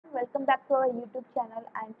welcome back to our YouTube channel,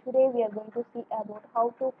 and today we are going to see about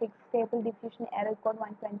how to fix Stable Diffusion error code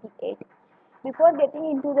 128. Before getting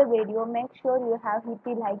into the video, make sure you have hit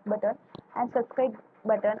the like button and subscribe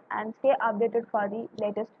button and stay updated for the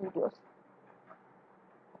latest videos.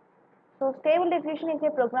 So Stable Diffusion is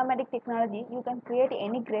a programmatic technology. You can create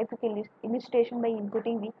any graphic illustration by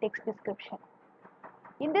inputting the text description.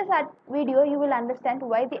 In this video, you will understand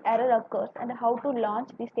why the error occurs and how to launch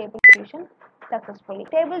the Stable Diffusion successfully.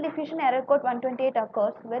 Stable Diffusion error code 128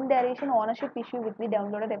 occurs when there is an ownership issue with the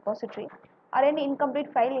downloaded repository or an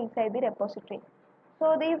incomplete file inside the repository.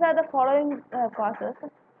 So these are the following causes.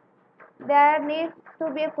 There needs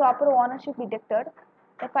to be a proper ownership detected.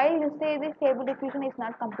 The file listed the Stable Diffusion is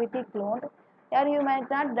not completely cloned, or you might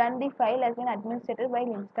not run the file as an administrator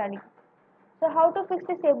while installing. So how to fix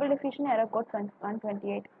the Stable Diffusion error code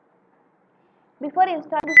 128? Before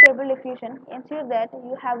installing the Stable Diffusion, ensure that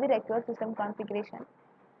you have the required system configuration.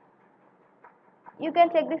 You can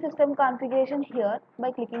check the system configuration here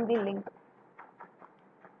by clicking the link.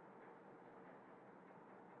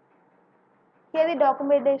 Here the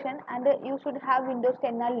documentation, and you should have Windows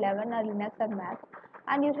 10 or 11 or Linux or Mac,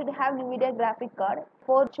 and you should have NVIDIA graphic card,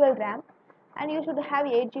 4 virtual RAM, and you should have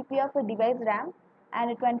 8 GB of device RAM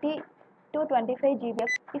and 20 to 25 GB.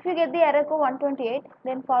 If you get the error code 128,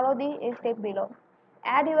 then follow the step below.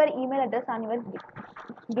 Add your email address on your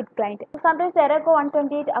Git client. Sometimes the error code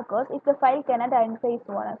 128 occurs if the file cannot identify its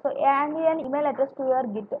owner. So add an email address to your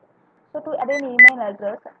Git. So to add an email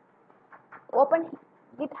address, open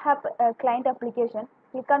GitHub client application,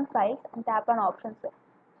 click on Files and tap on Options.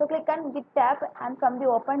 So click on Git tab, and from the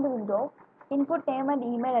opened window, input name and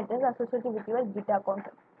email address associated with your Git account.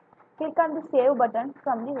 Click on the Save button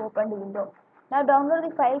from the opened window. Now download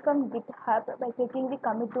the file from GitHub by clicking the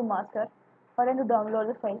Commit to Master button to download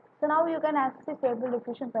the file. So now you can access the Stable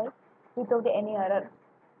Diffusion file without any error.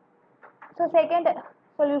 So second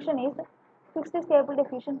solution is fix the Stable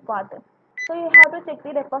Diffusion path. So you have to check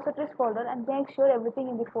the repositories folder and make sure everything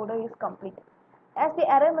in the folder is complete. As the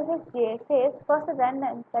error message says, first run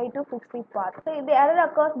and try to fix the path. So if the error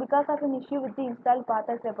occurs because of an issue with the installed path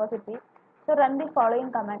as repository, so run the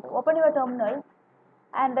following command. Open your terminal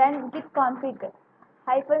and run git config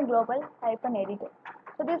 -global-edit.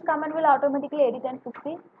 So this command will automatically edit and fix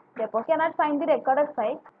the repo. If you cannot find the recorded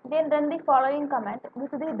file, then run the following command with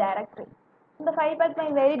the directory. The file path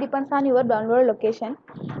may vary depends on your download location,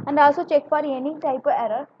 and also check for any type of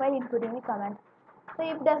error while inputting the command. So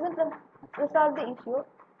if it doesn't resolve the issue,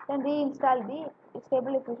 then reinstall the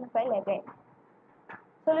Stable Diffusion file again.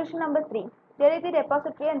 Solution number 3. Delete the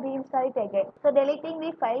repository and reinstall it again. So deleting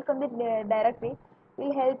the file from the directory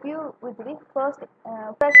will help you with the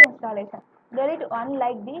fresh installation. Delete one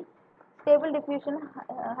like the Stable Diffusion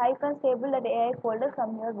 -stable.ai folder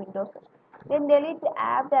from your Windows. Then delete the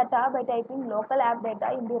app data by typing local app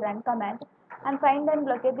data in the run command, and find and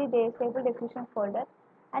locate the Stable Diffusion folder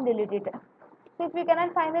and delete it. So if you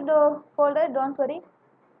cannot find the folder, don't worry.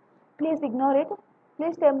 Please ignore it.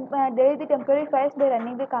 Please delete the temporary files by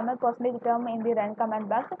running the command %term in the run command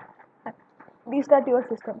box. Restart your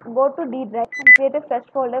system. Go to D drive and create a fresh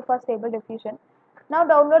folder for Stable Diffusion. Now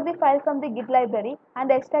download the file from the Git library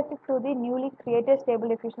and extract it to the newly created Stable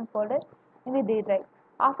Diffusion folder in the D drive.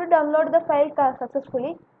 After download the file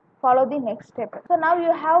successfully, follow the next step. So now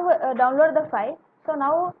you have downloaded the file. So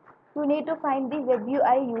now you need to find the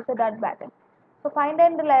Webui-User.Bat. So find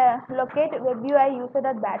and locate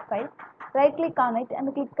Webui-User.Bat file. Right click on it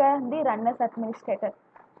and click on the Run as Administrator.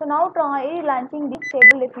 So now try launching the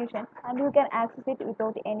Stable Diffusion and you can access it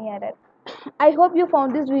without any error. I hope you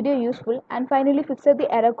found this video useful and finally fixed the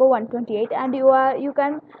error code 128, and you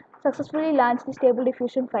can successfully launch the Stable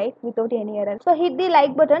Diffusion file without any error. So hit the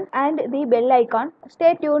like button and the bell icon.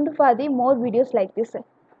 Stay tuned for the more videos like this.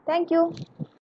 Thank you.